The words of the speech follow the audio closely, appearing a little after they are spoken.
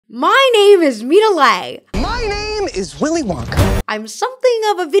My name is Mina. My name is Willy Wonka. I'm something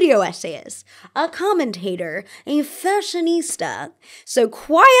of a video essayist, a commentator, a fashionista. So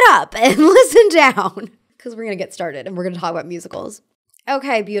quiet up and listen down, because we're going to get started and we're going to talk about musicals.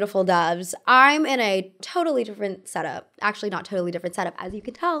 Okay, beautiful doves. I'm in a totally different setup. Actually, not totally different setup, as you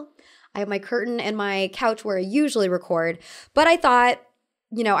can tell. I have my curtain and my couch where I usually record, but I thought,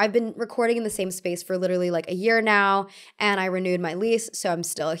 I've been recording in the same space for literally like a year now, and I renewed my lease, so I'm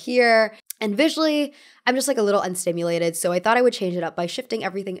still here. And visually, I'm just like a little unstimulated, so I thought I would change it up by shifting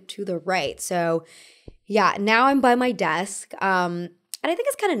everything to the right. So yeah, now I'm by my desk, and I think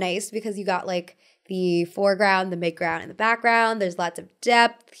it's kind of nice because you got like the foreground, the midground, and the background. There's lots of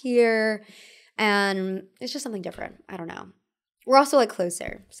depth here, and it's just something different. I don't know. We're also like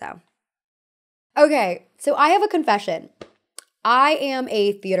closer, so. Okay, so I have a confession. I am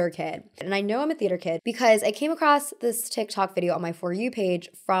a theater kid, and I know I'm a theater kid because I came across this TikTok video on my For You page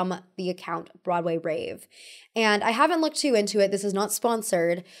from the account Broadway Rave, and I haven't looked too into it. This is not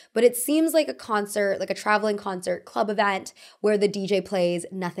sponsored, but it seems like a concert, like a traveling concert club event where the DJ plays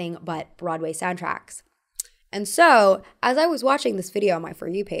nothing but Broadway soundtracks. And so, as I was watching this video on my For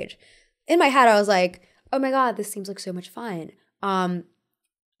You page, in my head I was like, oh my God, this seems like so much fun. And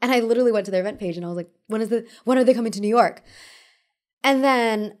I literally went to their event page and I was like, when are they coming to New York? And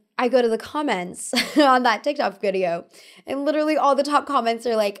then I go to the comments on that TikTok video, and literally all the top comments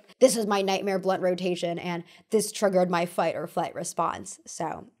are like, this is my nightmare blunt rotation, and this triggered my fight or flight response.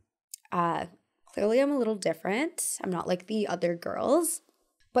 So clearly I'm a little different. I'm not like the other girls.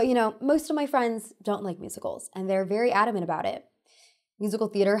 But most of my friends don't like musicals, and they're very adamant about it. Musical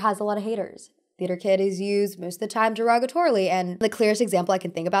theater has a lot of haters. Theater kid is used most of the time derogatorily, and the clearest example I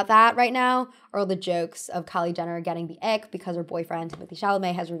can think about that right now are the jokes of Kylie Jenner getting the ick because her boyfriend, Timothée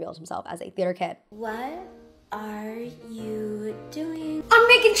Chalamet, has revealed himself as a theater kid. What are you doing? I'm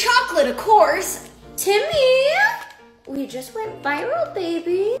making chocolate, of course! Timmy! We just went viral,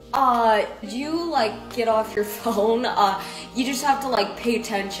 baby. You, get off your phone. You just have to, pay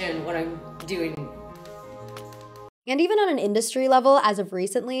attention when I'm doing. And even on an industry level, as of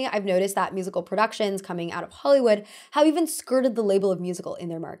recently, I've noticed that musical productions coming out of Hollywood have even skirted the label of musical in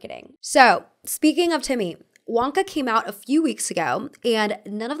their marketing. So, speaking of Timmy, Wonka came out a few weeks ago, and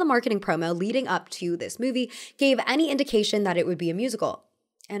none of the marketing promo leading up to this movie gave any indication that it would be a musical.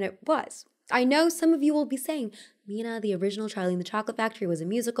 And it was. I know some of you will be saying, Mina, the original Charlie and the Chocolate Factory was a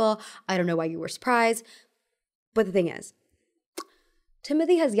musical. I don't know why you were surprised. But the thing is,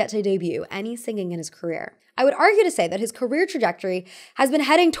 Timothy has yet to debut any singing in his career. I would argue to say that his career trajectory has been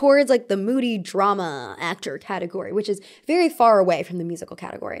heading towards the moody drama actor category, which is very far away from the musical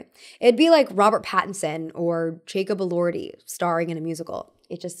category. It'd be like Robert Pattinson or Jacob Elordi starring in a musical.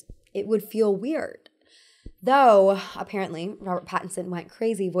 It would feel weird. Though, apparently, Robert Pattinson went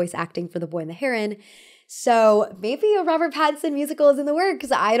crazy voice acting for The Boy and the Heron, so maybe a Robert Pattinson musical is in the works,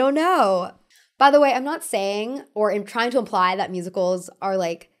 I don't know. By the way, I'm not saying or am trying to imply that musicals are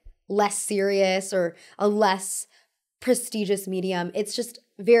less serious or a less prestigious medium. It's just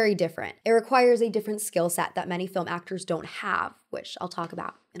very different. It requires a different skill set that many film actors don't have, which I'll talk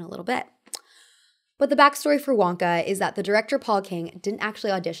about in a little bit. But the backstory for Wonka is that the director Paul King didn't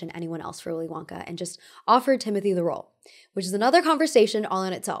actually audition anyone else for Willy Wonka and just offered Timothy the role, which is another conversation all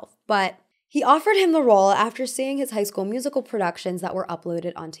in itself. But he offered him the role after seeing his High School Musical productions that were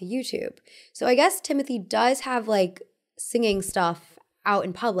uploaded onto YouTube. So I guess Timothy does have singing stuff out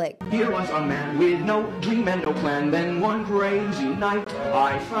in public. Here was a man with no dream and no plan, then one crazy night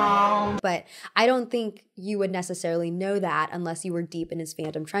I found. But I don't think you would necessarily know that unless you were deep in his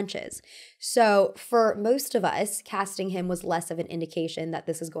fandom trenches. So for most of us, casting him was less of an indication that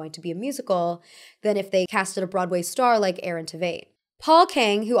this is going to be a musical than if they casted a Broadway star like Aaron Tveit. Paul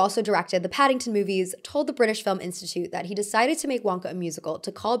King, who also directed the Paddington movies, told the British Film Institute that he decided to make Wonka a musical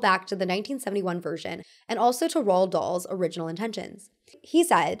to call back to the 1971 version and also to Roald Dahl's original intentions. He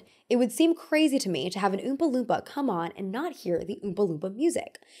said, "It would seem crazy to me to have an Oompa Loompa come on and not hear the Oompa Loompa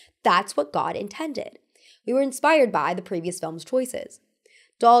music. That's what God intended. We were inspired by the previous film's choices."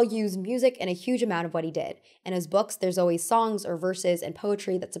 Dahl used music in a huge amount of what he did. In his books, there's always songs or verses and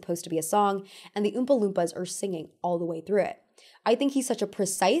poetry that's supposed to be a song, and the Oompa Loompas are singing all the way through it. I think he's such a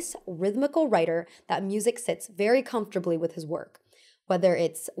precise, rhythmical writer that music sits very comfortably with his work. Whether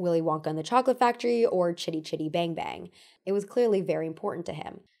it's Willy Wonka and the Chocolate Factory or Chitty Chitty Bang Bang, it was clearly very important to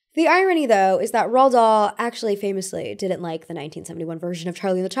him. The irony, though, is that Roald Dahl actually famously didn't like the 1971 version of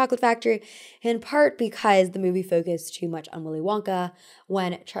Charlie and the Chocolate Factory, in part because the movie focused too much on Willy Wonka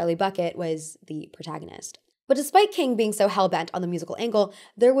when Charlie Bucket was the protagonist. But despite King being so hell-bent on the musical angle,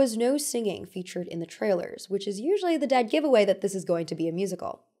 there was no singing featured in the trailers, which is usually the dead giveaway that this is going to be a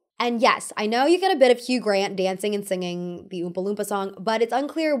musical. And yes, I know you get a bit of Hugh Grant dancing and singing the Oompa Loompa song, but it's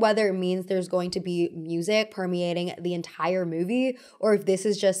unclear whether it means there's going to be music permeating the entire movie or if this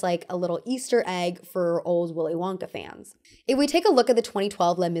is just like a little Easter egg for old Willy Wonka fans. If we take a look at the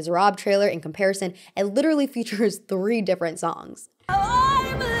 2012 Les Miserables trailer in comparison, it literally features 3 different songs.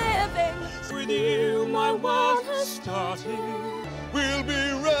 I'm living with you, my world has started. We'll be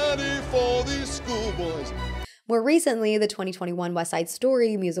ready for these schoolboys. More recently, the 2021 West Side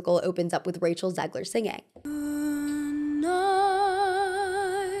Story musical opens up with Rachel Zegler singing.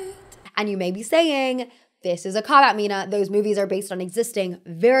 And you may be saying, this is a cop-out, Mina. Those movies are based on existing,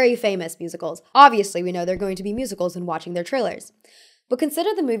 very famous musicals. Obviously, we know they're going to be musicals when watching their trailers. But consider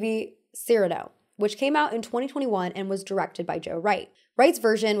the movie Cyrano, which came out in 2021 and was directed by Joe Wright. Wright's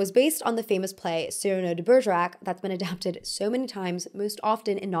version was based on the famous play Cyrano de Bergerac that's been adapted so many times, most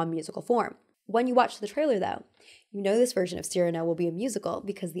often in non-musical form. When you watch the trailer, though, you know this version of Cyrano will be a musical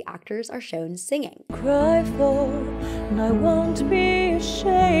because the actors are shown singing. Cry for, and I won't be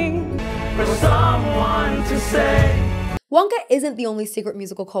ashamed for someone to say. Wonka isn't the only secret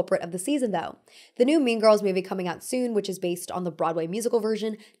musical culprit of the season, though. The new Mean Girls movie coming out soon, which is based on the Broadway musical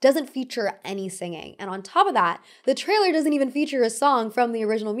version, doesn't feature any singing. And on top of that, the trailer doesn't even feature a song from the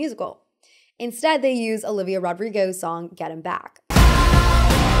original musical. Instead, they use Olivia Rodrigo's song, Get 'Em Back.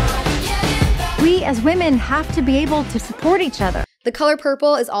 We as women have to be able to support each other. The color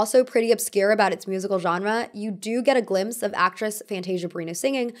purple is also pretty obscure about its musical genre. You do get a glimpse of actress Fantasia Barrino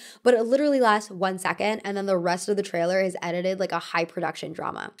singing, but it literally lasts 1 second, and then the rest of the trailer is edited like a high production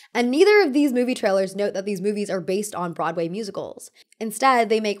drama. And neither of these movie trailers note that these movies are based on Broadway musicals. Instead,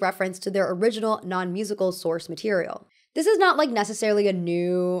 they make reference to their original non-musical source material. This is not like necessarily a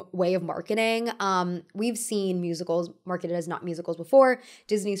new way of marketing. We've seen musicals marketed as not musicals before.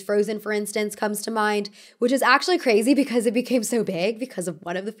 Disney's Frozen, for instance, comes to mind, which is actually crazy because it became so big because of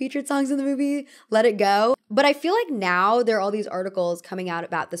one of the featured songs in the movie, Let It Go. But I feel like now there are all these articles coming out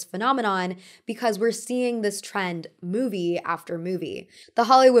about this phenomenon because we're seeing this trend movie after movie. The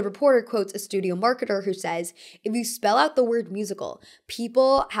Hollywood Reporter quotes a studio marketer who says, if you spell out the word musical,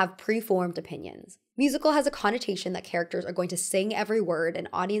 people have preformed opinions. Musical has a connotation that characters are going to sing every word and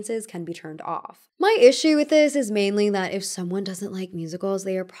audiences can be turned off. My issue with this is mainly that if someone doesn't like musicals,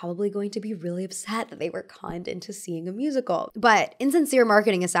 they are probably going to be really upset that they were conned into seeing a musical. But insincere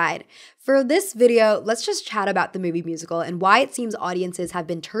marketing aside, for this video, let's just chat about the movie musical and why it seems audiences have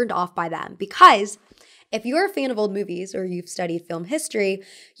been turned off by them. Because if you're a fan of old movies or you've studied film history,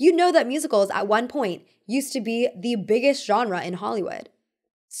 you know that musicals at one point used to be the biggest genre in Hollywood.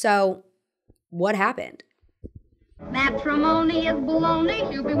 So what happened? Matrimony is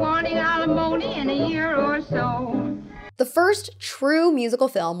baloney. You'll be wanting alimony in a year or so. The first true musical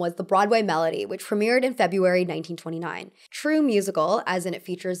film was The Broadway Melody, which premiered in February 1929. True musical, as in it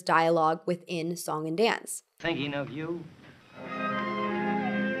features dialogue within song and dance. Thinking of you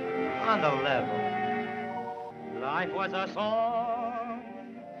on the level. Life was a song.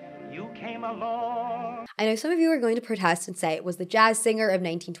 You came along. I know some of you are going to protest and say it was the jazz singer of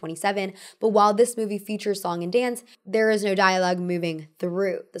 1927, but while this movie features song and dance, there is no dialogue moving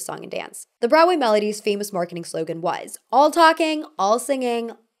through the song and dance. The Broadway Melody's famous marketing slogan was, all talking, all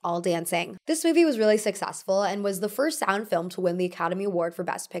singing, all dancing. This movie was really successful and was the first sound film to win the Academy Award for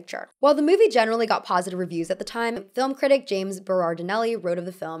Best Picture. While the movie generally got positive reviews at the time, film critic James Berardinelli wrote of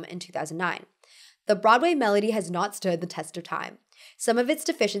the film in 2009. The Broadway Melody has not stood the test of time. Some of its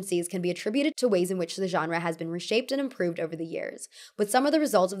deficiencies can be attributed to ways in which the genre has been reshaped and improved over the years, but some are the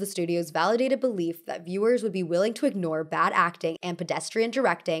results of the studio's validated belief that viewers would be willing to ignore bad acting and pedestrian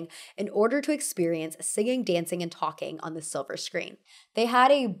directing in order to experience singing, dancing, and talking on the silver screen. They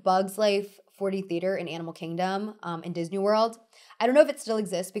had a Bugs Life 4D theater in Animal Kingdom in Disney World. I don't know if it still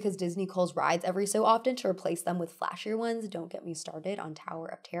exists because Disney culls rides every so often to replace them with flashier ones. Don't get me started on Tower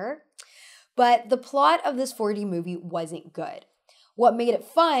of Terror. But the plot of this 4D movie wasn't good. What made it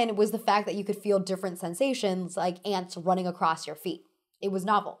fun was the fact that you could feel different sensations like ants running across your feet. It was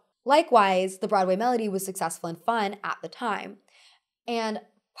novel. Likewise, the Broadway Melody was successful and fun at the time. And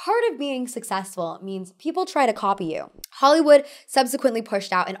part of being successful means people try to copy you. Hollywood subsequently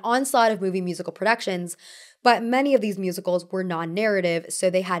pushed out an onslaught of movie musical productions, but many of these musicals were non-narrative, so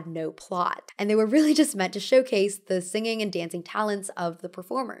they had no plot. And they were really just meant to showcase the singing and dancing talents of the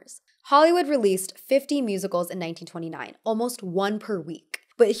performers. Hollywood released 50 musicals in 1929, almost one per week.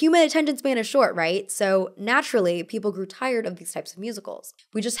 But human attention span is short, right? So naturally, people grew tired of these types of musicals.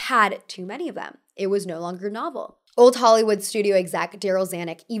 We just had too many of them. It was no longer novel. Old Hollywood studio exec Daryl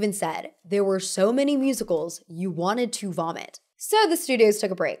Zanuck even said, there were so many musicals, you wanted to vomit. So the studios took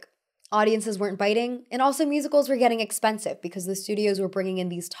a break. Audiences weren't biting, and also musicals were getting expensive because the studios were bringing in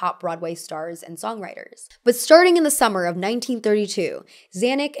these top Broadway stars and songwriters. But starting in the summer of 1932,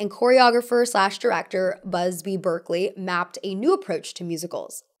 Zanuck and choreographer/director Busby Berkeley mapped a new approach to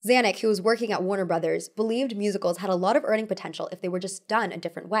musicals. Zanuck, who was working at Warner Brothers, believed musicals had a lot of earning potential if they were just done a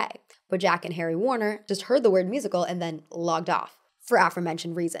different way. But Jack and Harry Warner just heard the word musical and then logged off. For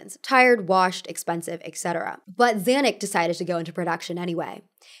aforementioned reasons. Tired, washed, expensive, etc. But Zanuck decided to go into production anyway.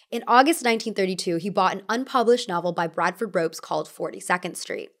 In August 1932, he bought an unpublished novel by Bradford Ropes called 42nd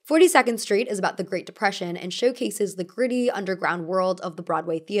Street. 42nd Street is about the Great Depression and showcases the gritty underground world of the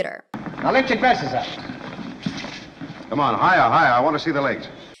Broadway theater. Now lift your dresses up. Come on, higher, higher. I want to see the legs.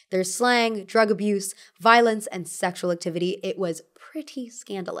 There's slang, drug abuse, violence, and sexual activity. It was pretty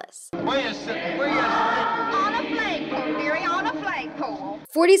scandalous. Where you sitting? Where you sitting? On a flagpole, dearie, on a flagpole.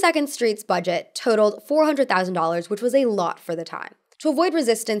 42nd Street's budget totaled $400,000, which was a lot for the time. To avoid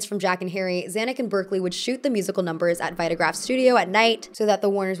resistance from Jack and Harry, Zanuck and Berkeley would shoot the musical numbers at Vitagraph Studio at night so that the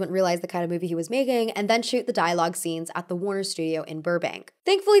Warners wouldn't realize the kind of movie he was making, and then shoot the dialogue scenes at the Warner Studio in Burbank.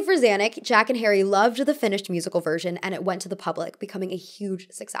 Thankfully for Zanuck, Jack and Harry loved the finished musical version and it went to the public, becoming a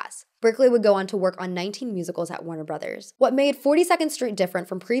huge success. Berkeley would go on to work on 19 musicals at Warner Brothers. What made 42nd Street different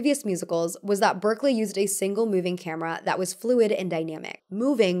from previous musicals was that Berkeley used a single moving camera that was fluid and dynamic,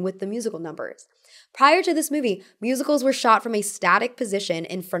 moving with the musical numbers. Prior to this movie, musicals were shot from a static position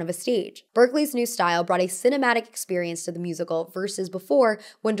in front of a stage. Berkeley's new style brought a cinematic experience to the musical versus before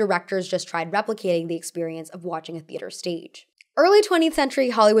when directors just tried replicating the experience of watching a theater stage. Early 20th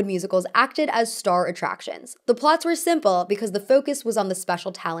century Hollywood musicals acted as star attractions. The plots were simple because the focus was on the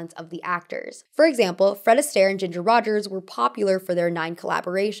special talents of the actors. For example, Fred Astaire and Ginger Rogers were popular for their 9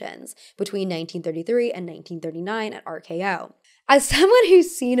 collaborations between 1933 and 1939 at RKO. As someone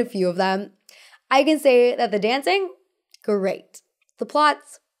who's seen a few of them, I can say that the dancing, great. The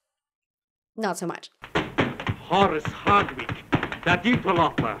plots, not so much. Horace Hardwick, that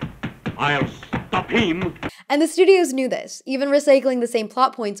interloper. I'll stop him. And the studios knew this, even recycling the same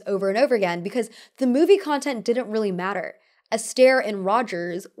plot points over and over again because the movie content didn't really matter. Astaire and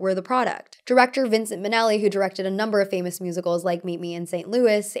Rogers were the product. Director Vincent Minnelli, who directed a number of famous musicals like Meet Me in St.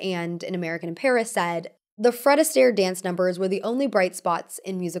 Louis and An American in Paris, said, "The Fred Astaire dance numbers were the only bright spots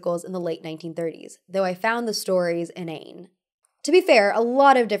in musicals in the late 1930s, though I found the stories inane." To be fair, a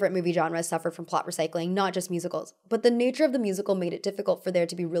lot of different movie genres suffered from plot recycling, not just musicals, but the nature of the musical made it difficult for there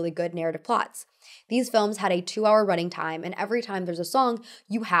to be really good narrative plots. These films had a 2-hour running time, and every time there's a song,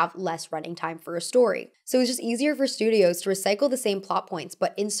 you have less running time for a story. So it's just easier for studios to recycle the same plot points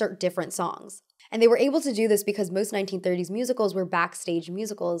but insert different songs. And they were able to do this because most 1930s musicals were backstage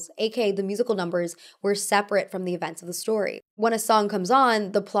musicals, aka the musical numbers were separate from the events of the story. When a song comes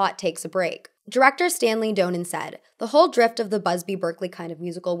on, the plot takes a break. Director Stanley Donen said, "The whole drift of the Busby Berkeley kind of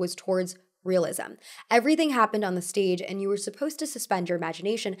musical was towards realism. Everything happened on the stage and you were supposed to suspend your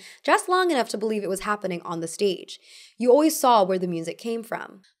imagination just long enough to believe it was happening on the stage. You always saw where the music came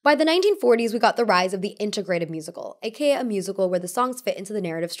from." By the 1940s, we got the rise of the integrated musical, aka a musical where the songs fit into the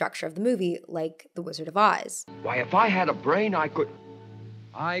narrative structure of the movie, like The Wizard of Oz. Why, if I had a brain, I could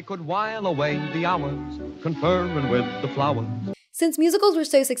while away the hours, conferring with the flowers. Since musicals were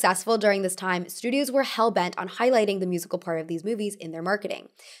so successful during this time, studios were hell-bent on highlighting the musical part of these movies in their marketing.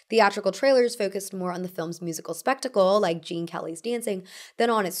 Theatrical trailers focused more on the film's musical spectacle, like Gene Kelly's dancing, than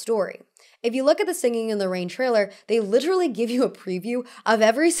on its story. If you look at the Singing in the Rain trailer, they literally give you a preview of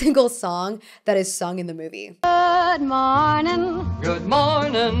every single song that is sung in the movie. Good morning. Good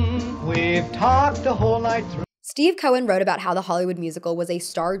morning. We've talked the whole night through. Steve Cohen wrote about how the Hollywood musical was a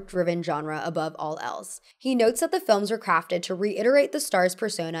star-driven genre above all else. He notes that the films were crafted to reiterate the star's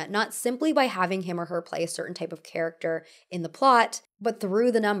persona not simply by having him or her play a certain type of character in the plot, but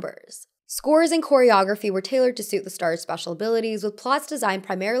through the numbers. Scores and choreography were tailored to suit the star's special abilities, with plots designed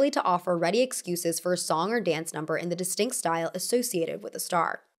primarily to offer ready excuses for a song or dance number in the distinct style associated with the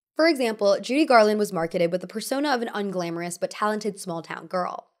star. For example, Judy Garland was marketed with the persona of an unglamorous but talented small-town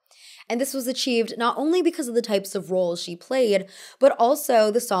girl. And this was achieved not only because of the types of roles she played, but also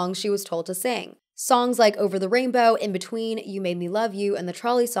the songs she was told to sing. Songs like Over the Rainbow, In Between, You Made Me Love You, and the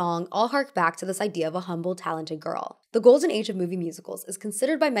Trolley Song all hark back to this idea of a humble, talented girl. The golden age of movie musicals is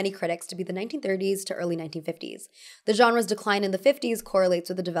considered by many critics to be the 1930s to early 1950s. The genre's decline in the 50s correlates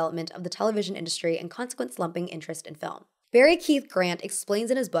with the development of the television industry and consequent slumping interest in film. Barry Keith Grant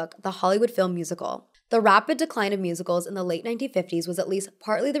explains in his book, The Hollywood Film Musical, the rapid decline of musicals in the late 1950s was at least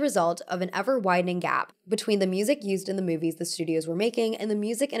partly the result of an ever-widening gap between the music used in the movies the studios were making and the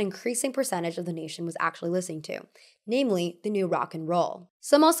music an increasing percentage of the nation was actually listening to, namely the new rock and roll.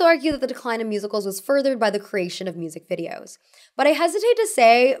 Some also argue that the decline in musicals was furthered by the creation of music videos. But I hesitate to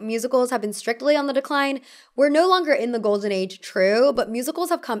say musicals have been strictly on the decline. We're no longer in the golden age, true, but musicals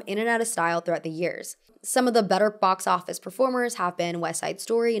have come in and out of style throughout the years. Some of the better box office performers have been West Side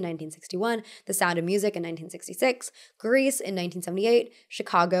Story in 1961, The Sound of Music in 1966, Grease in 1978,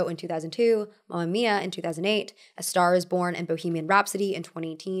 Chicago in 2002, Mamma Mia in 2008, A Star is Born and Bohemian Rhapsody in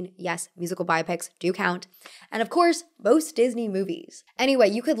 2018. Yes, musical biopics do count. And of course, most Disney movies.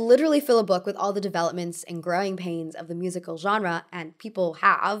 Anyway, you could literally fill a book with all the developments and growing pains of the musical genre, and people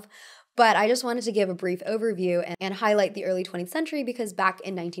have. But I just wanted to give a brief overview and highlight the early 20th century because back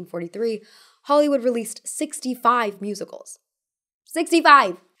in 1943, Hollywood released 65 musicals.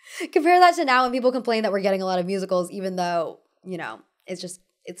 65! Compare that to now when people complain that we're getting a lot of musicals, even though,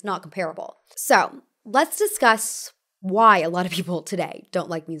 it's not comparable. So, let's discuss why a lot of people today don't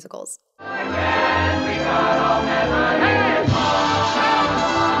like musicals.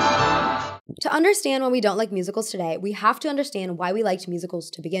 To understand why we don't like musicals today, we have to understand why we liked musicals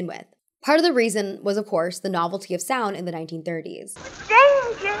to begin with. Part of the reason was, of course, the novelty of sound in the 1930s.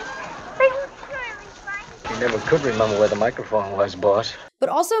 Danger! You never could remember where the microphone was, boss. But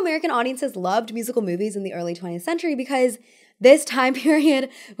also American audiences loved musical movies in the early 20th century because this time period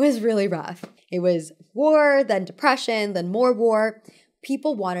was really rough. It was war, then depression, then more war.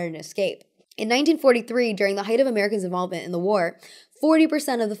 People wanted an escape. In 1943, during the height of Americans' involvement in the war,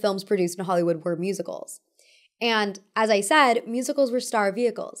 40% of the films produced in Hollywood were musicals. And as I said, musicals were star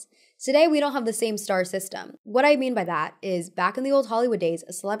vehicles. Today, we don't have the same star system. What I mean by that is back in the old Hollywood days,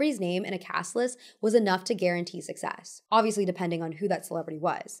 a celebrity's name in a cast list was enough to guarantee success. Obviously, depending on who that celebrity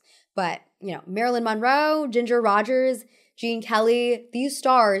was. But, Marilyn Monroe, Ginger Rogers, Gene Kelly, these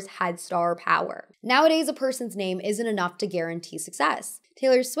stars had star power. Nowadays, a person's name isn't enough to guarantee success.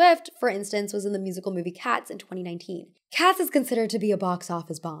 Taylor Swift, for instance, was in the musical movie Cats in 2019. Cats is considered to be a box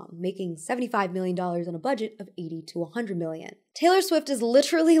office bomb, making $75 million on a budget of $80 to $100 million. Taylor Swift is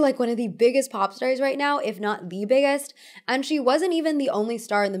literally like one of the biggest pop stars right now, if not the biggest, and she wasn't even the only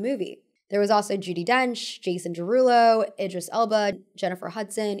star in the movie. There was also Judi Dench, Jason Derulo, Idris Elba, Jennifer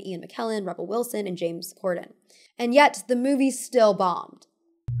Hudson, Ian McKellen, Rebel Wilson, and James Corden. And yet, the movie still bombed.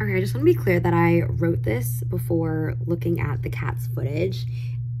 Okay, I just want to be clear that I wrote this before looking at the Cats footage,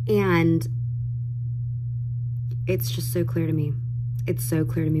 and it's just so clear to me. It's so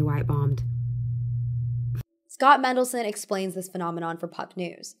clear to me why it bombed. Scott Mendelson explains this phenomenon for Puck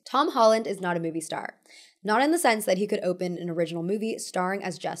News. Tom Holland is not a movie star. Not in the sense that he could open an original movie starring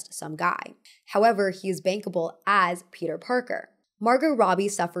as just some guy. However, he is bankable as Peter Parker. Margot Robbie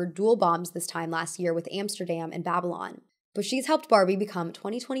suffered dual bombs this time last year with Amsterdam and Babylon. But she's helped Barbie become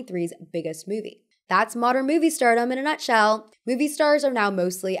 2023's biggest movie. That's modern movie stardom in a nutshell. Movie stars are now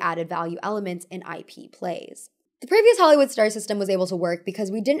mostly added value elements in IP plays. The previous Hollywood star system was able to work because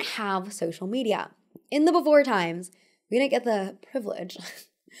we didn't have social media. In the before times, we didn't get the privilege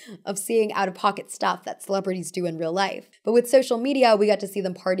of seeing out-of-pocket stuff that celebrities do in real life. But with social media, we got to see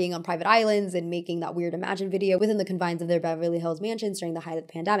them partying on private islands and making that weird Imagine video within the confines of their Beverly Hills mansions during the height of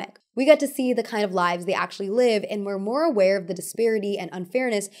the pandemic. We got to see the kind of lives they actually live, and we're more aware of the disparity and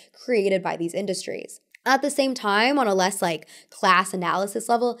unfairness created by these industries. At the same time, on a less class analysis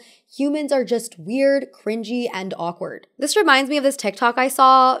level, humans are just weird, cringy, and awkward. This reminds me of this TikTok I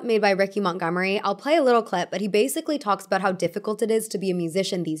saw made by Ricky Montgomery. I'll play a little clip, but he basically talks about how difficult it is to be a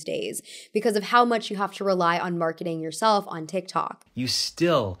musician these days because of how much you have to rely on marketing yourself on TikTok. You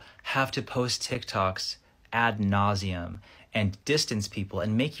still have to post TikToks ad nauseum and distance people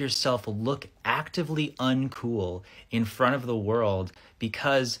and make yourself look actively uncool in front of the world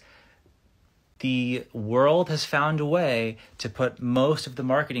because the world has found a way to put most of the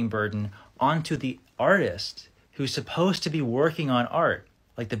marketing burden onto the artist who's supposed to be working on art.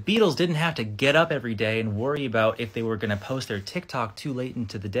 Like the Beatles didn't have to get up every day and worry about if they were going to post their TikTok too late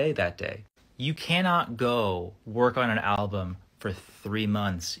into the day that day. You cannot go work on an album for 3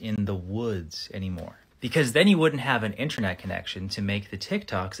 months in the woods anymore, because then you wouldn't have an internet connection to make the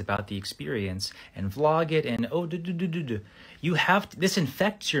TikToks about the experience and vlog it and You have to, this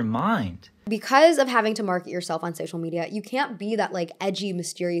infects your mind. Because of having to market yourself on social media, you can't be that edgy,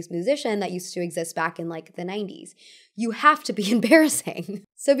 mysterious musician that used to exist back in the 90s. You have to be embarrassing.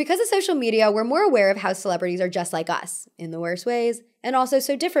 So because of social media, we're more aware of how celebrities are just like us in the worst ways, and also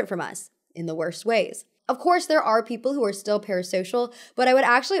so different from us in the worst ways. Of course, there are people who are still parasocial, but I would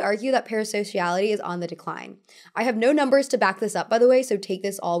actually argue that parasociality is on the decline. I have no numbers to back this up, by the way, so take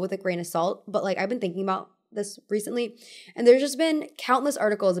this all with a grain of salt, but I've been thinking about this recently, and there's just been countless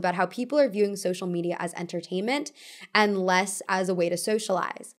articles about how people are viewing social media as entertainment and less as a way to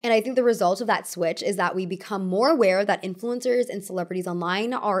socialize. And I think the result of that switch is that we become more aware that influencers and celebrities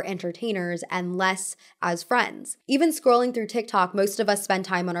online are entertainers and less as friends. Even scrolling through TikTok, most of us spend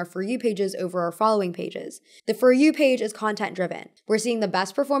time on our For You pages over our following pages. The For You page is content driven. We're seeing the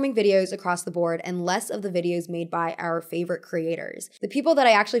best performing videos across the board and less of the videos made by our favorite creators. The people that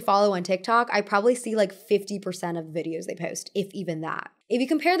I actually follow on TikTok, I probably see like 50% of the videos they post, if even that. If you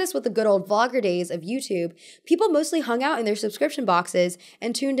compare this with the good old vlogger days of YouTube, people mostly hung out in their subscription boxes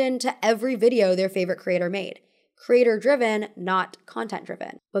and tuned in to every video their favorite creator made. Creator driven, not content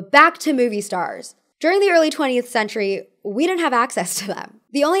driven. But back to movie stars. During the early 20th century, we didn't have access to them.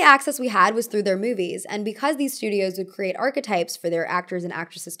 The only access we had was through their movies, and because these studios would create archetypes for their actors and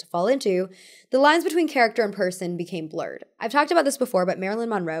actresses to fall into, the lines between character and person became blurred. I've talked about this before, but Marilyn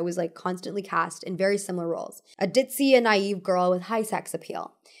Monroe was like constantly cast in very similar roles. A ditzy and naive girl with high sex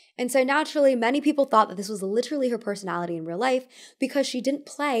appeal. And so naturally, many people thought that this was literally her personality in real life because she didn't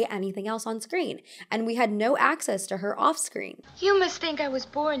play anything else on screen, and we had no access to her off screen. You must think I was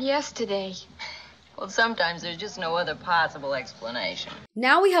born yesterday. Well, sometimes there's just no other possible explanation.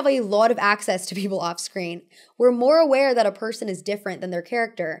 Now we have a lot of access to people off screen. We're more aware that a person is different than their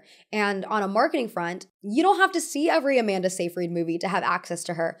character. And on a marketing front, you don't have to see every Amanda Seyfried movie to have access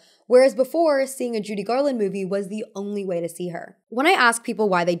to her. Whereas before, seeing a Judy Garland movie was the only way to see her. When I ask people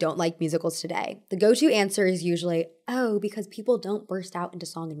why they don't like musicals today, the go-to answer is usually, oh, because people don't burst out into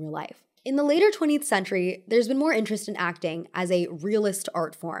song in real life. In the later 20th century, there's been more interest in acting as a realist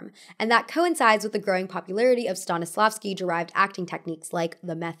art form, and that coincides with the growing popularity of Stanislavski-derived acting techniques like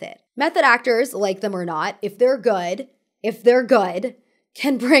the method. Method actors, like them or not, if they're good,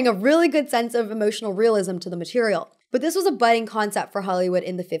 can bring a really good sense of emotional realism to the material. But this was a budding concept for Hollywood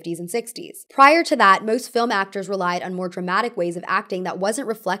in the 50s and 60s. Prior to that, most film actors relied on more dramatic ways of acting that wasn't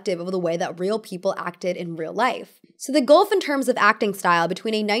reflective of the way that real people acted in real life. So the gulf in terms of acting style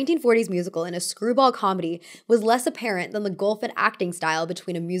between a 1940s musical and a screwball comedy was less apparent than the gulf in acting style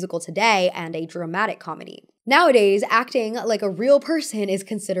between a musical today and a dramatic comedy. Nowadays, acting like a real person is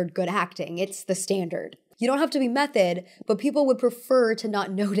considered good acting. It's the standard. You don't have to be method, but people would prefer to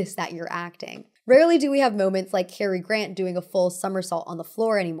not notice that you're acting. Rarely do we have moments like Cary Grant doing a full somersault on the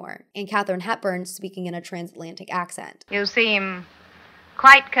floor anymore, and Katharine Hepburn speaking in a transatlantic accent. You seem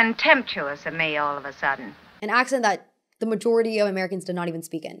quite contemptuous of me all of a sudden. An accent that the majority of Americans did not even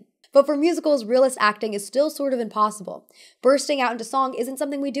speak in. But for musicals, realist acting is still sort of impossible. Bursting out into song isn't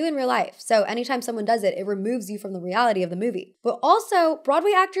something we do in real life, so anytime someone does it, it removes you from the reality of the movie. But also,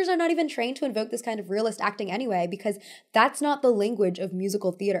 Broadway actors are not even trained to invoke this kind of realist acting anyway, because that's not the language of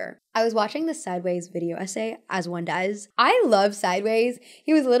musical theater. I was watching the Sideways video essay, as one does. I love Sideways.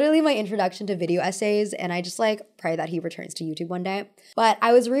 He was literally my introduction to video essays, and I just pray that he returns to YouTube one day. But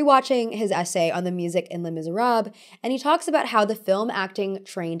I was rewatching his essay on the music in Les Miserables, and he talks about how the film acting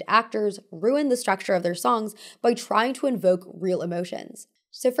trained actors ruin the structure of their songs by trying to invoke real emotions.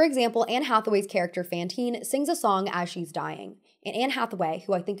 So for example, Anne Hathaway's character Fantine sings a song as she's dying. And Anne Hathaway,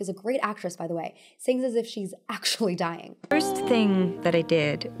 who I think is a great actress, by the way, sings as if she's actually dying. First thing that I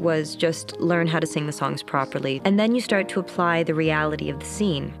did was just learn how to sing the songs properly. And then you start to apply the reality of the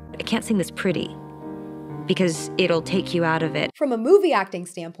scene. I can't sing this pretty because it'll take you out of it. From a movie acting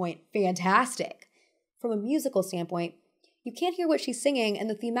standpoint, fantastic. From a musical standpoint, you can't hear what she's singing, and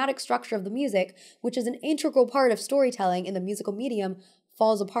the thematic structure of the music, which is an integral part of storytelling in the musical medium,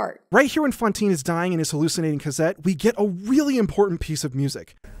 falls apart. Right here when Fantine is dying and is hallucinating Cosette, we get a really important piece of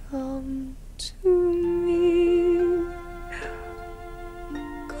music. Come to me,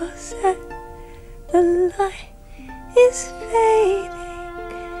 Cosette, the light is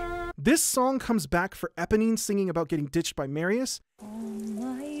fading. This song comes back for Eponine singing about getting ditched by Marius. On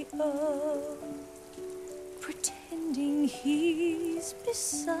my own, pretending he's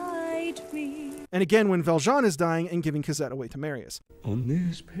beside me. And again when Valjean is dying and giving Cosette away to Marius. On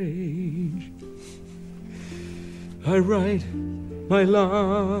this page, I write my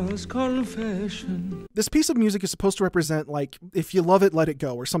last confession. This piece of music is supposed to represent, if you love it, let it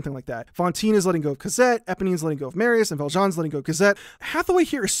go, or something like that. Fantine is letting go of Cosette, Eponine's letting go of Marius, and Valjean's letting go of Cosette. Hathaway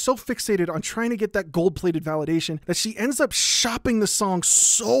here is so fixated on trying to get that gold-plated validation that she ends up shopping the song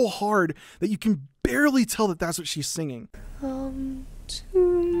so hard that you can barely tell that that's what she's singing. Come to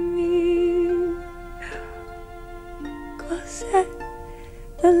me, Cosette,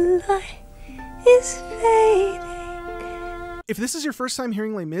 the light is fading. If this is your first time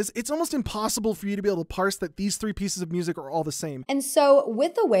hearing Les Mis, it's almost impossible for you to be able to parse that these three pieces of music are all the same. And so,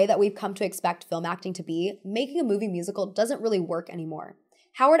 with the way that we've come to expect film acting to be, making a movie musical doesn't really work anymore.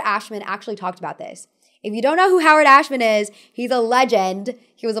 Howard Ashman actually talked about this. If you don't know who Howard Ashman is, he's a legend.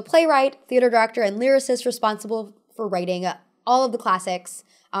 He was a playwright, theater director, and lyricist responsible for writing all of the classics,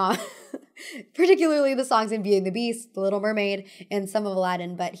 particularly the songs in Beauty and the Beast, The Little Mermaid, and some of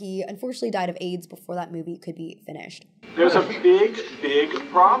Aladdin, but he unfortunately died of AIDS before that movie could be finished. There's a big, big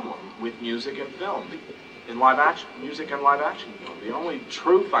problem with music and film. In live action, music and live action film. The only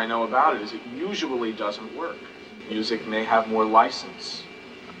truth I know about it is it usually doesn't work. Music may have more license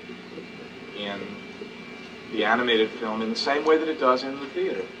in the animated film in the same way that it does in the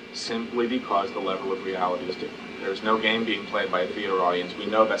theater, simply because the level of reality is different. There's no game being played by a theater audience. We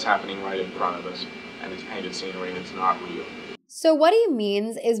know that's happening right in front of us, and it's painted scenery and it's not real. So what he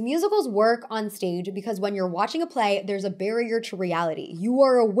means is musicals work on stage because when you're watching a play, there's a barrier to reality. You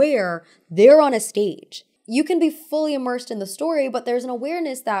are aware they're on a stage. You can be fully immersed in the story, but there's an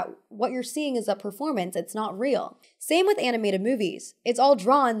awareness that what you're seeing is a performance. It's not real. Same with animated movies. It's all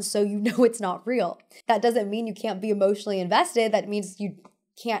drawn, so you know it's not real. That doesn't mean you can't be emotionally invested. That means you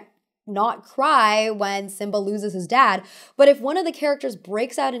can't not cry when Simba loses his dad. But if one of the characters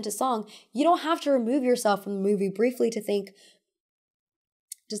breaks out into song, you don't have to remove yourself from the movie briefly to think,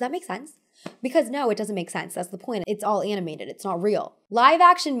 does that make sense? Because no, it doesn't make sense. That's the point. It's all animated. It's not real. Live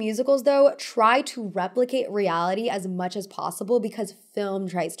action musicals, though, try to replicate reality as much as possible because film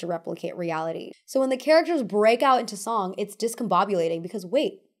tries to replicate reality. So when the characters break out into song, it's discombobulating because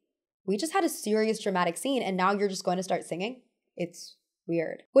wait, we just had a serious dramatic scene and now you're just going to start singing? It's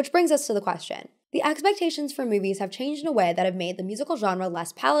weird. Which brings us to the question. The expectations for movies have changed in a way that have made the musical genre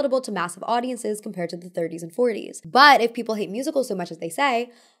less palatable to massive audiences compared to the 30s and 40s. But if people hate musicals so much as they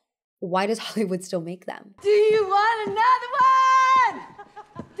say, why does Hollywood still make them? Do you want another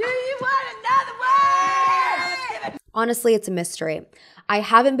one? Do you want another one? Honestly, it's a mystery. I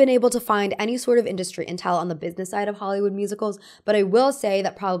haven't been able to find any sort of industry intel on the business side of Hollywood musicals, but I will say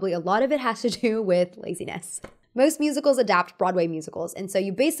that probably a lot of it has to do with laziness. Most musicals adapt Broadway musicals, and so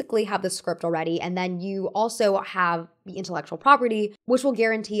you basically have the script already, and then you also have the intellectual property, which will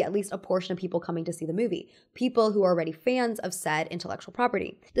guarantee at least a portion of people coming to see the movie, people who are already fans of said intellectual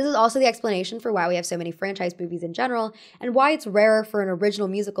property. This is also the explanation for why we have so many franchise movies in general, and why it's rarer for an original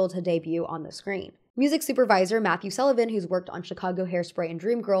musical to debut on the screen. Music supervisor Matthew Sullivan, who's worked on Chicago Hairspray and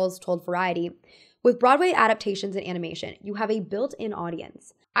Dreamgirls, told Variety, "With Broadway adaptations and animation, you have a built-in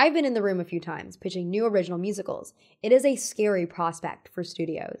audience. I've been in the room a few times pitching new original musicals. It is a scary prospect for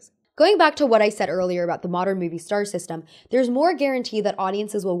studios." Going back to what I said earlier about the modern movie star system, there's more guarantee that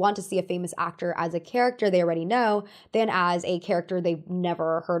audiences will want to see a famous actor as a character they already know than as a character they've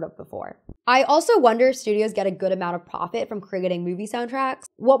never heard of before. I also wonder if studios get a good amount of profit from creating movie soundtracks.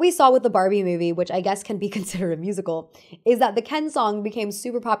 What we saw with the Barbie movie, which I guess can be considered a musical, is that the Ken song became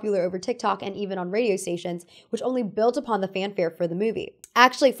super popular over TikTok and even on radio stations, which only built upon the fanfare for the movie.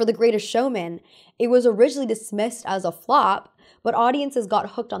 Actually, for The Greatest Showman, it was originally dismissed as a flop, but audiences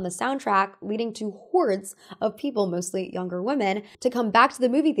got hooked on the soundtrack, leading to hordes of people, mostly younger women, to come back to the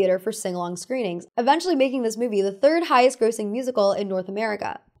movie theater for sing-along screenings, eventually making this movie the third highest grossing musical in North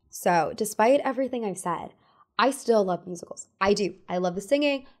America. So, despite everything I've said, I still love musicals. I do. I love the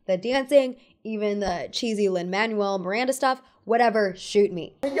singing, the dancing, even the cheesy Lin-Manuel Miranda stuff. Whatever, shoot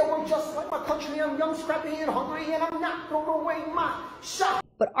me. Yo, I'm just like my country, I'm young, scrappy, and hungry, and I'm not gonna away my shot.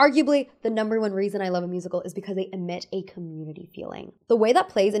 But arguably, the number one reason I love a musical is because they emit a community feeling. The way that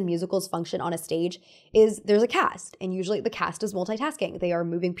plays and musicals function on a stage is there's a cast, and usually the cast is multitasking. They are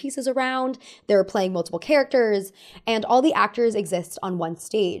moving pieces around, they're playing multiple characters, and all the actors exist on one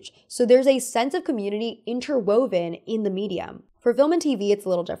stage. So there's a sense of community interwoven in the medium. For film and TV, it's a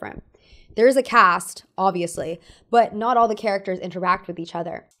little different. There's a cast, obviously, but not all the characters interact with each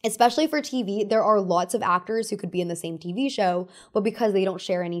other. Especially for TV, there are lots of actors who could be in the same TV show, but because they don't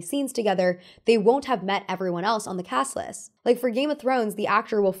share any scenes together, they won't have met everyone else on the cast list. Like for Game of Thrones, the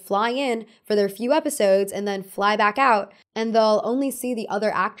actor will fly in for their few episodes and then fly back out, and they'll only see the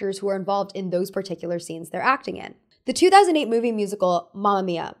other actors who are involved in those particular scenes they're acting in. The 2008 movie musical Mamma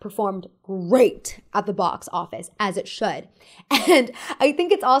Mia performed great at the box office, as it should. And I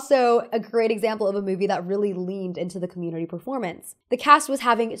think it's also a great example of a movie that really leaned into the community performance. The cast was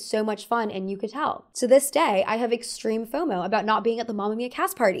having so much fun, and you could tell. To this day, I have extreme FOMO about not being at the Mamma Mia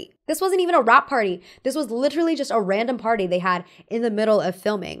cast party. This wasn't even a rap party. This was literally just a random party they had in the middle of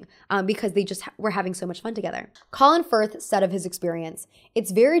filming because they just were having so much fun together. Colin Firth said of his experience, "It's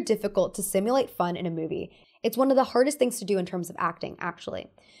very difficult to simulate fun in a movie. It's one of the hardest things to do in terms of acting, actually.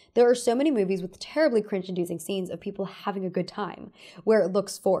 There are so many movies with terribly cringe-inducing scenes of people having a good time, where it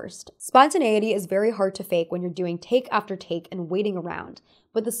looks forced. Spontaneity is very hard to fake when you're doing take after take and waiting around,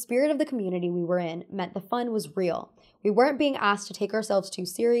 but the spirit of the community we were in meant the fun was real. We weren't being asked to take ourselves too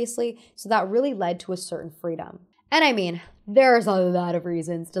seriously, so that really led to a certain freedom. And I mean, there's a lot of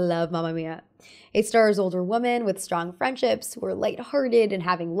reasons to love Mamma Mia. It stars older women with strong friendships who are lighthearted and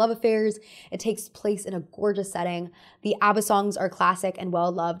having love affairs. It takes place in a gorgeous setting. The ABBA songs are classic and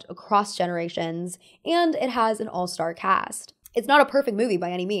well-loved across generations, and it has an all-star cast. It's not a perfect movie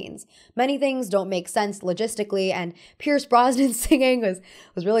by any means. Many things don't make sense logistically, and Pierce Brosnan's singing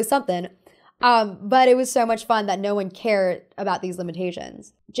was really something. But it was so much fun that no one cared about these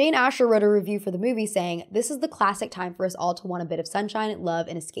limitations. Jane Asher wrote a review for the movie saying, "This is the classic time for us all to want a bit of sunshine, love,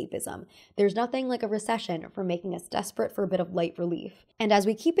 and escapism. There's nothing like a recession for making us desperate for a bit of light relief. And as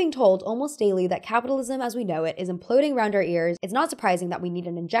we keep being told almost daily that capitalism as we know it is imploding around our ears, it's not surprising that we need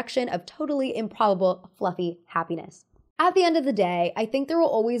an injection of totally improbable, fluffy happiness." At the end of the day, I think there will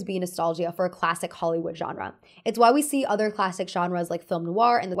always be nostalgia for a classic Hollywood genre. It's why we see other classic genres like film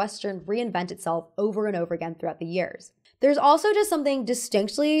noir and the Western reinvent itself over and over again throughout the years. There's also just something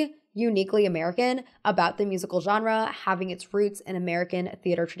distinctly, uniquely American about the musical genre, having its roots in American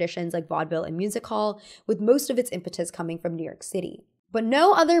theater traditions like vaudeville and music hall, with most of its impetus coming from New York City. But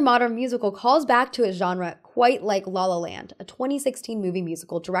no other modern musical calls back to its genre quite like La La Land, a 2016 movie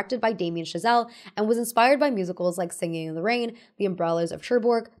musical directed by Damien Chazelle and was inspired by musicals like Singing in the Rain, The Umbrellas of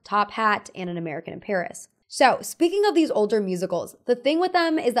Cherbourg, Top Hat, and An American in Paris. So, speaking of these older musicals, the thing with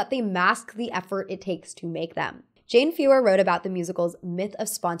them is that they mask the effort it takes to make them. Jane Feuer wrote about the musical's myth of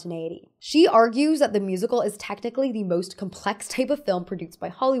spontaneity. She argues that the musical is technically the most complex type of film produced by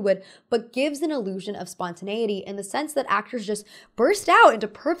Hollywood, but gives an illusion of spontaneity in the sense that actors just burst out into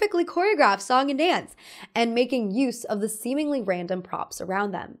perfectly choreographed song and dance, and making use of the seemingly random props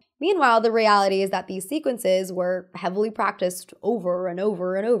around them. Meanwhile, the reality is that these sequences were heavily practiced over and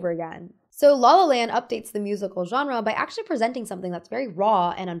over and over again. So La La Land updates the musical genre by actually presenting something that's very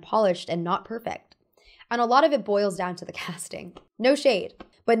raw and unpolished and not perfect. And a lot of it boils down to the casting. No shade,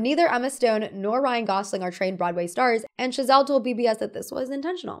 but neither Emma Stone nor Ryan Gosling are trained Broadway stars, and Chazelle told PBS that this was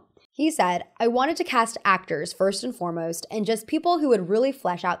intentional. He said, "I wanted to cast actors first and foremost, and just people who would really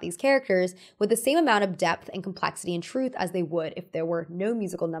flesh out these characters with the same amount of depth and complexity and truth as they would if there were no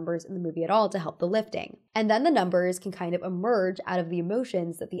musical numbers in the movie at all to help the lifting. And then the numbers can kind of emerge out of the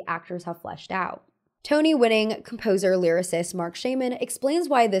emotions that the actors have fleshed out." Tony-winning composer-lyricist Mark Shaman explains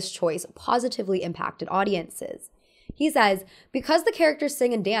why this choice positively impacted audiences. He says, "Because the characters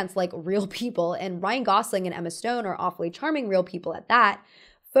sing and dance like real people, and Ryan Gosling and Emma Stone are awfully charming real people at that,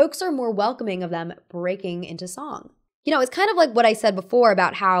 folks are more welcoming of them breaking into song." You know, it's kind of like what I said before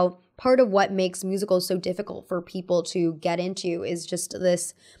about how part of what makes musicals so difficult for people to get into is just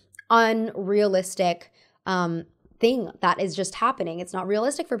this unrealistic thing that is just happening. It's not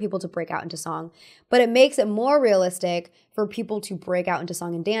realistic for people to break out into song, but it makes it more realistic for people to break out into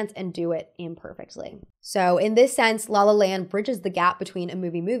song and dance and do it imperfectly. So in this sense, La La Land bridges the gap between a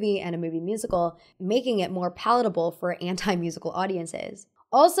movie and a movie musical, making it more palatable for anti-musical audiences.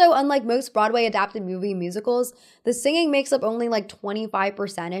 Also, unlike most Broadway adapted movie musicals, the singing makes up only like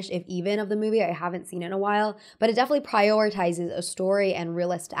 25%-ish, if even, of the movie. I haven't seen it in a while, but it definitely prioritizes a story and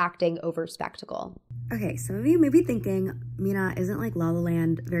realist acting over spectacle. Okay, some of you may be thinking, Mina, isn't like La La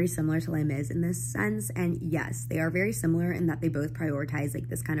Land very similar to Les Mis in this sense? And yes, they are very similar in that they both prioritize like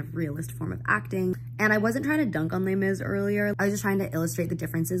this kind of realist form of acting. And I wasn't trying to dunk on Les Mis earlier. I was just trying to illustrate the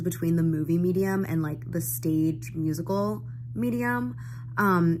differences between the movie medium and like the stage musical medium.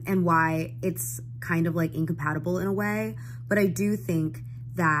 And why it's kind of like incompatible in a way. But I do think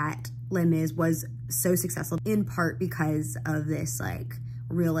that Les Mis was so successful in part because of this like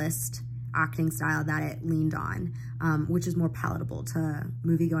realist acting style that it leaned on, which is more palatable to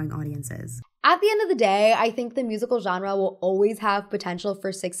movie-going audiences. At the end of the day, I think the musical genre will always have potential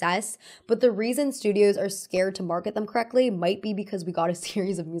for success, but the reason studios are scared to market them correctly might be because we got a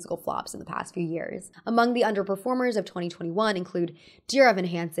series of musical flops in the past few years. Among the underperformers of 2021 include Dear Evan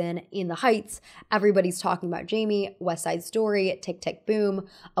Hansen, In the Heights, Everybody's Talking About Jamie, West Side Story, Tick Tick Boom,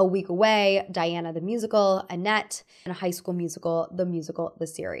 A Week Away, Diana the Musical, Annette, and High School Musical, the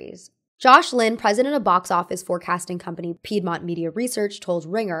series. Josh Lynn, president of box office forecasting company Piedmont Media Research, told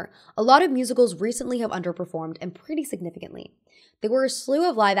Ringer, "A lot of musicals recently have underperformed, and pretty significantly. There were a slew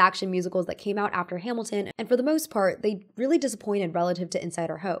of live-action musicals that came out after Hamilton, and for the most part, they really disappointed relative to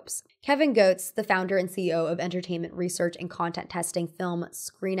insider hopes." Kevin Goetz, the founder and CEO of entertainment research and content testing film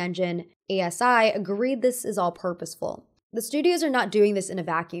Screen Engine ASI, agreed this is all purposeful. The studios are not doing this in a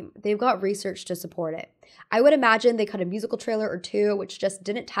vacuum. They've got research to support it. I would imagine they cut a musical trailer or two, which just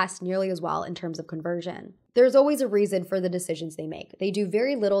didn't test nearly as well in terms of conversion. There's always a reason for the decisions they make. They do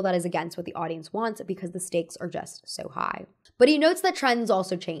very little that is against what the audience wants because the stakes are just so high. But he notes that trends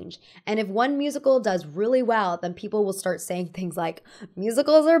also change. And if one musical does really well, then people will start saying things like,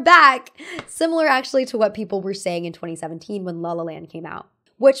 musicals are back! Similar actually to what people were saying in 2017 when La La Land came out,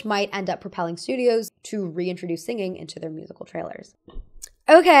 which might end up propelling studios to reintroduce singing into their musical trailers.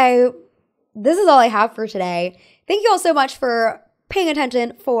 Okay, this is all I have for today. Thank you all so much for paying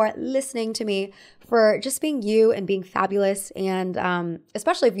attention, for listening to me, for just being you and being fabulous, and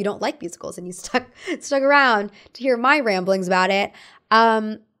especially if you don't like musicals and you stuck around to hear my ramblings about it.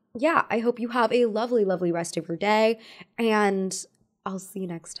 Yeah, I hope you have a lovely, lovely rest of your day, and I'll see you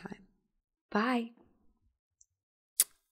next time. Bye.